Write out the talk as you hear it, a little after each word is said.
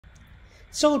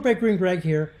Solarbygreengreg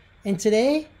here, and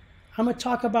today I'm going to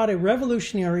talk about a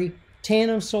revolutionary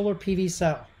tandem solar PV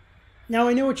cell. Now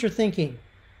I know what you're thinking.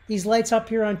 These lights up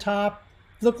here on top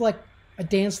look like a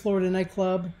dance floor at a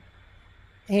nightclub,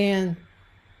 and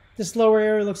this lower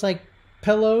area looks like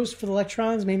pillows for the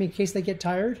electrons, maybe in case they get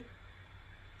tired.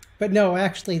 But no,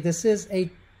 actually this is a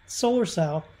solar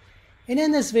cell. And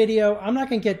in this video, I'm not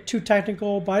going to get too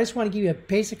technical, but I just want to give you a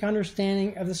basic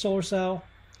understanding of the solar cell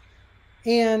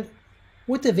and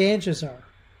what the advantages are.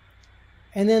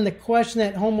 And then the question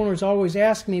that homeowners always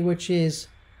ask me, which is,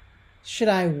 should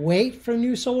I wait for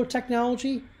new solar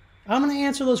technology? I'm going to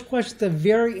answer those questions at the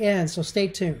very end, so stay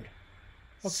tuned.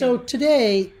 Okay. So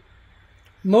today,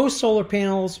 most solar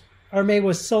panels are made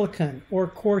with silicon or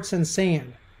quartz and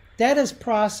sand. That is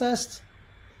processed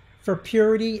for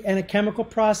purity and a chemical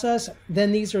process.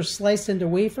 Then these are sliced into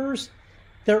wafers.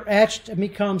 They're etched and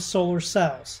become solar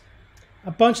cells.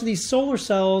 A bunch of these solar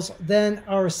cells then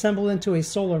are assembled into a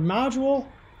solar module,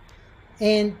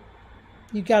 and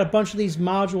you've got a bunch of these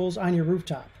modules on your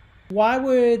rooftop. Why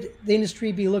would the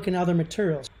industry be looking at other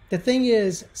materials? The thing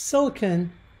is,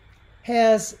 silicon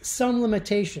has some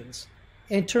limitations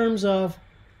in terms of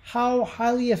how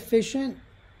highly efficient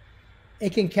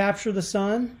it can capture the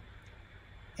sun,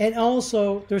 and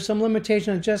also there's some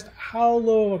limitation on just how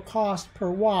low a cost per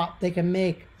watt they can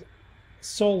make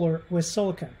solar with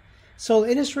silicon. So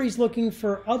the industry is looking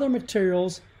for other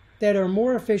materials that are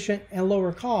more efficient and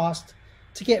lower cost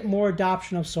to get more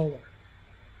adoption of solar.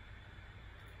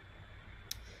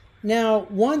 Now,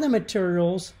 one of the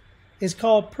materials is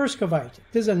called Persovskite.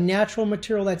 This is a natural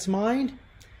material that's mined,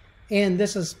 and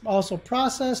this is also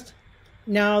processed.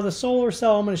 Now, the solar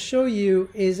cell I'm going to show you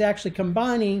is actually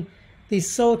combining the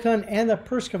silicon and the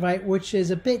Persovskite, which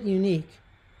is a bit unique.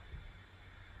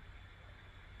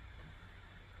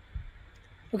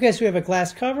 Okay, so we have a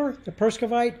glass cover, the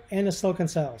Persovskite, and the silicon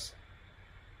cells.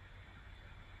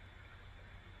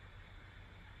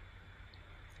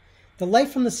 The light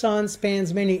from the sun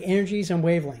spans many energies and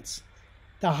wavelengths.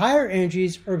 The higher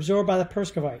energies are absorbed by the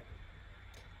Persovskite.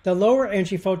 The lower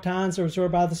energy photons are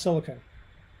absorbed by the silicon.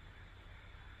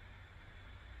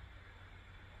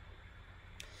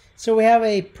 So we have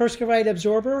a Persovskite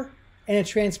absorber and a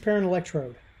transparent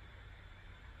electrode.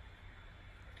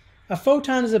 A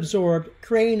photon is absorbed,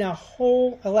 creating a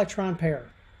whole electron pair.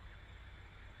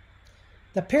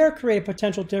 The pair create a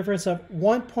potential difference of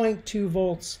 1.2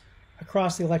 volts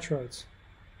across the electrodes.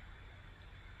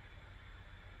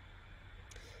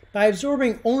 By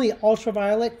absorbing only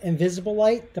ultraviolet and visible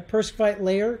light, the Persovskite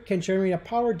layer can generate a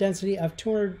power density of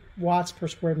 200 watts per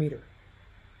square meter.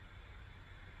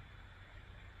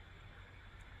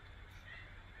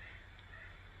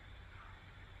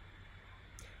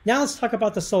 Now let's talk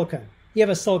about the silicon. You have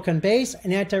a silicon base,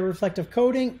 an anti-reflective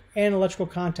coating, and electrical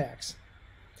contacts.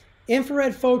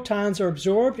 Infrared photons are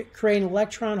absorbed, creating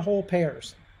electron hole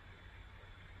pairs.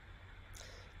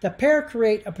 The pair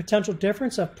create a potential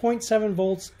difference of 0.7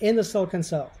 volts in the silicon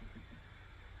cell.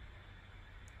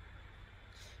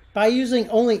 By using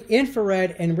only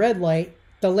infrared and red light,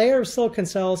 the layer of silicon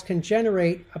cells can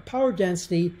generate a power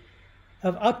density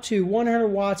of up to 100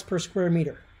 watts per square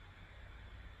meter.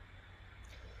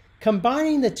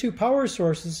 Combining the two power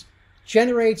sources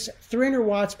generates 300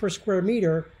 watts per square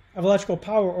meter of electrical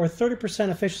power, or 30%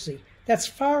 efficiency. That's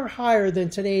far higher than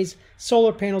today's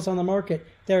solar panels on the market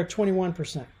that are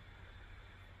 21%.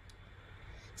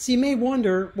 So you may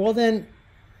wonder, well then,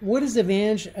 what is the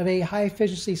advantage of a high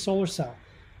efficiency solar cell?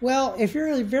 Well, if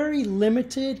you're very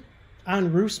limited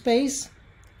on roof space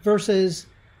versus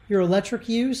your electric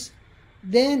use,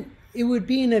 then it would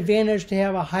be an advantage to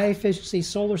have a high efficiency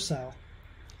solar cell.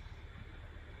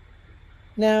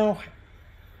 Now,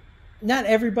 not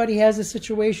everybody has this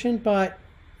situation, but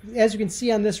as you can see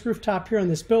on this rooftop here on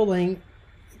this building,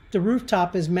 the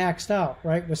rooftop is maxed out,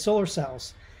 right, with solar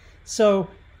cells. So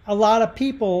a lot of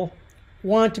people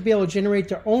want to be able to generate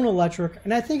their own electric,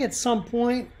 and I think at some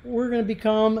point we're going to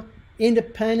become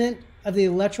independent of the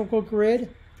electrical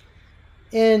grid,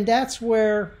 and that's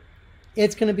where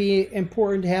it's going to be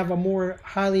important to have a more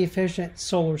highly efficient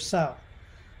solar cell.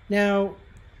 Now,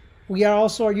 we are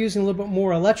also using a little bit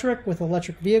more electric with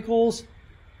electric vehicles.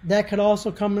 That could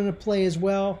also come into play as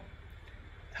well.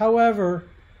 However,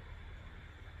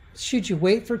 should you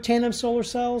wait for tandem solar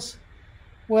cells?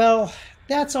 Well,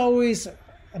 that's always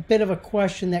a bit of a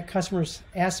question that customers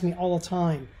ask me all the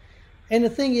time. And the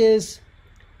thing is,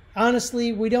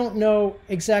 honestly, we don't know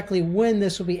exactly when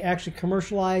this will be actually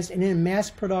commercialized and in mass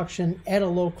production at a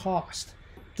low cost.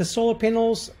 The solar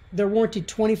panels, they're warranted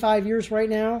 25 years right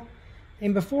now.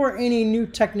 And before any new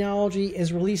technology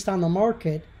is released on the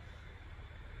market,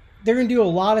 they're going to do a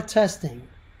lot of testing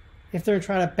if they're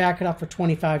trying to back it up for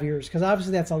 25 years, because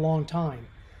obviously that's a long time.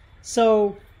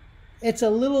 So it's a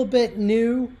little bit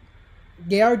new.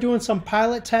 They are doing some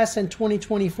pilot tests in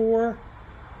 2024,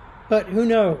 but who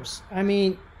knows? I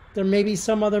mean, there may be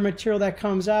some other material that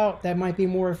comes out that might be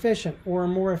more efficient or a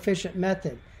more efficient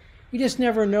method. You just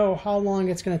never know how long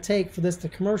it's going to take for this to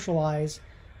commercialize,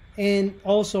 and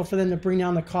also for them to bring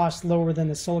down the cost lower than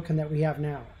the silicon that we have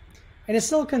now. And the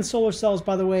silicon solar cells,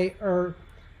 by the way, are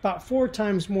about 4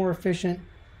 times more efficient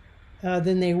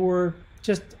than they were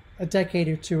just a decade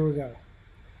or 2 ago.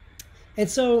 And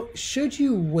so, should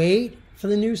you wait for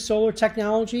the new solar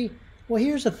technology? Well,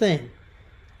 here's the thing.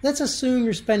 Let's assume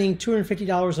you're spending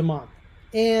 $250 a month,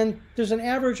 and there's an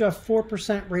average of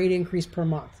 4% rate increase per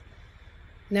month.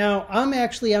 Now, I'm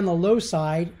actually on the low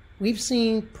side. We've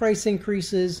seen price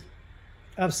increases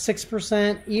of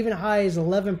 6%, even high as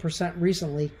 11%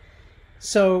 recently.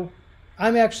 So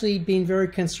I'm actually being very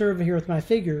conservative here with my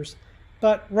figures.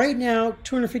 But right now,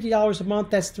 $250 a month,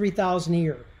 that's $3,000 a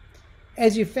year.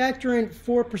 As you factor in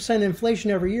 4% inflation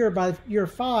every year, by year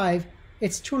 5,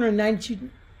 it's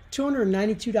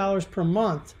 $292 per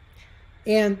month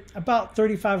and about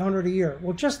 $3,500 a year.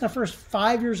 Well, just in the first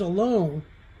 5 years alone,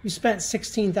 you spent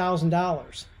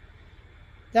 $16,000.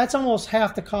 That's almost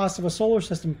half the cost of a solar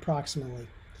system approximately.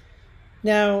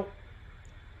 Now,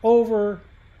 over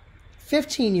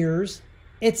 15 years,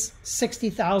 it's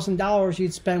 $60,000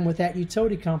 you'd spend with that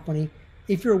utility company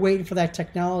if you're waiting for that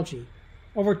technology.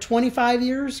 Over 25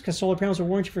 years, because solar panels are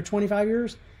warranted for 25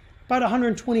 years, about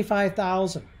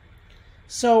 $125,000.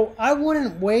 So I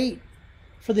wouldn't wait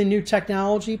for the new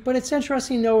technology, but it's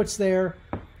interesting to know it's there.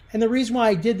 And the reason why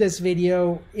I did this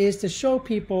video is to show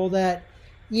people that,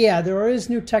 yeah, there is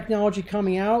new technology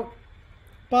coming out,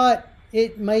 but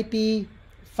it might be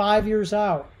 5 years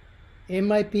out. It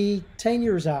might be 10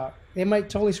 years out. They might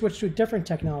totally switch to a different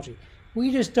technology.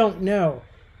 We just don't know.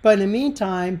 But in the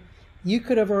meantime, you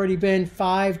could have already been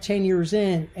 5-10 years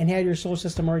in and had your solar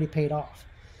system already paid off.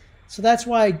 So that's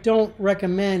why I don't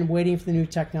recommend waiting for the new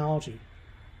technology.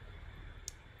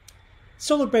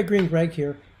 Solar by Green Greg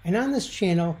here, and on this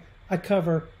channel I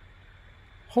cover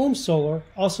home solar,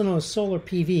 also known as solar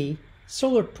PV,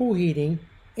 solar pool heating,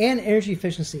 and energy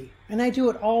efficiency. And I do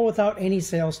it all without any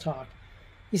sales talk.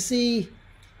 You see,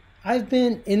 I've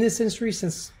been in this industry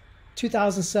since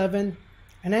 2007,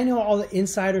 and I know all the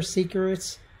insider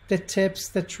secrets, the tips,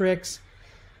 the tricks,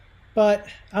 but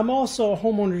I'm also a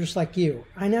homeowner just like you,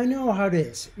 and I know how it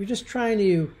is. You're just trying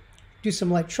to do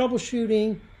some light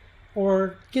troubleshooting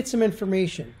or get some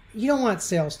information. You don't want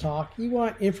sales talk, you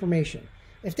want information.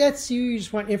 If that's you, you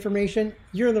just want information,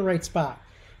 you're in the right spot.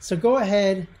 So go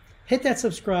ahead, hit that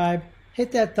subscribe,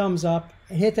 hit that thumbs up,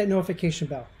 and hit that notification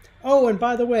bell. Oh, and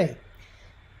by the way,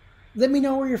 let me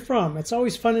know where you're from. It's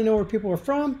always fun to know where people are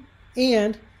from.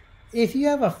 And if you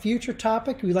have a future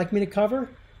topic you'd like me to cover,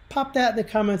 pop that in the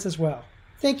comments as well.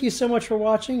 Thank you so much for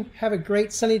watching. Have a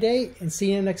great sunny day, and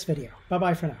see you in the next video.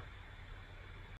 Bye-bye for now.